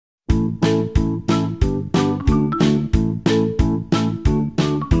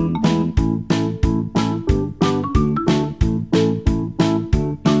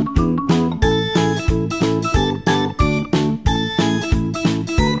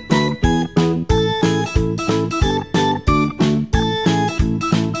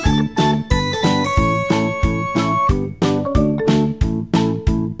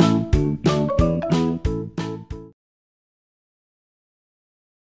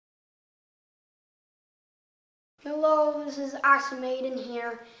Hello, this is Ausome Aidyn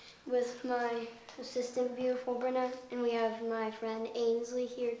here with my assistant, beautiful Brynna, and we have my friend Ainsley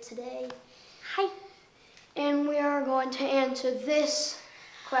here today. Hi. And we are going to answer this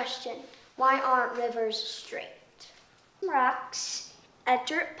question. Why aren't rivers straight? Rocks, a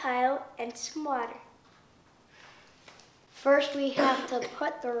dirt pile, and some water. First, we have to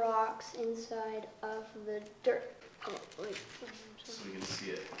put the rocks inside of the dirt. Oh, wait. So we can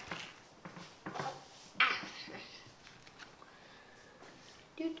see it.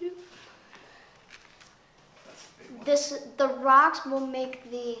 The rocks will make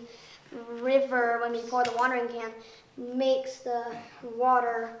the river, when we pour the watering can, makes the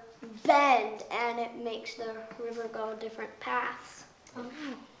water bend and it makes the river go different paths. Oh.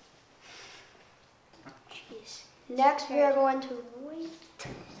 Jeez. Next we are going to wait.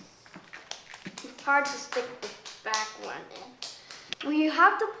 It's hard to stick the back one in. We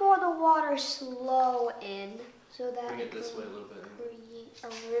have to pour the water slow in so that Bring it it this can way a little bit. create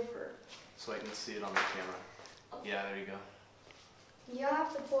a river. So I can see it on the camera. Yeah, there you go. You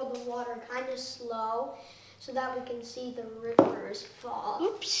have to pour the water kind of slow so that we can see the rivers fall.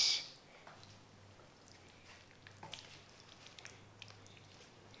 Oops.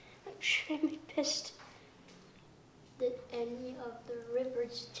 I'm sure I'm pissed. Did any of the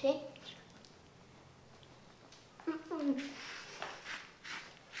rivers change? Keep going.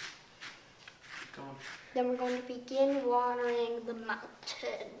 Then we're going to begin watering the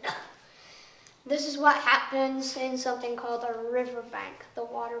mountain. This is what happens in something called a riverbank. The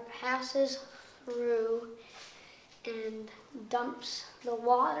water passes through and dumps the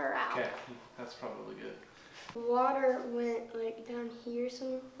water out. Okay, that's probably good. Water went like down here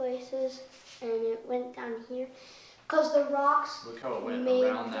some places and it went down here because the rocks Look how it went made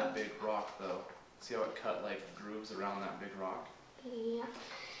around that big rock though. See how it cut like grooves around that big rock? Yeah.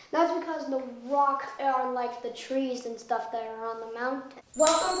 That's because the rock are like the trees and stuff that are on the mountain.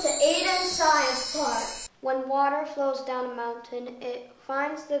 Welcome to Aidyn Science Park. When water flows down a mountain, it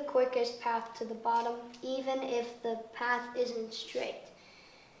finds the quickest path to the bottom, even if the path isn't straight.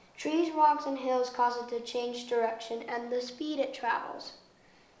 Trees, rocks, and hills cause it to change direction and the speed it travels.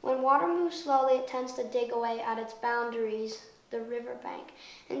 When water moves slowly, it tends to dig away at its boundaries, the riverbank,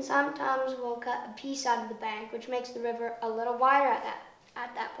 and sometimes will cut a piece out of the bank, which makes the river a little wider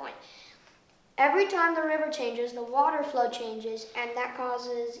at that point. Every time the river changes, the water flow changes, and that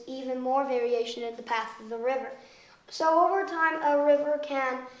causes even more variation in the path of the river. So over time, a river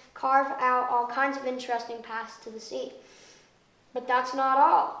can carve out all kinds of interesting paths to the sea. But that's not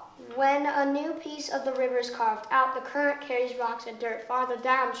all. When a new piece of the river is carved out, the current carries rocks and dirt farther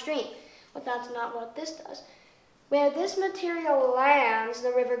downstream. But that's not what this does. Where this material lands,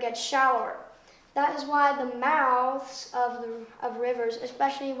 the river gets shallower. That is why the mouths of rivers,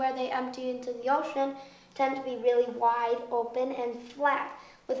 especially where they empty into the ocean, tend to be really wide, open, and flat,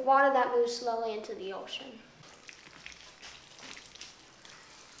 with water that moves slowly into the ocean.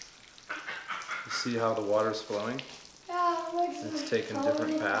 You see how the water's flowing? Yeah, It's taking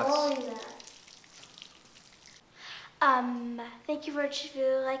different paths. Thank you for watching.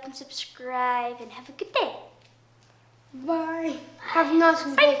 Like and subscribe, and have a good day. Bye. Have an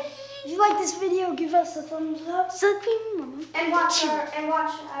awesome day. If you like this video, give us a thumbs up. So, And watch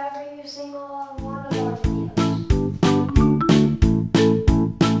every single one.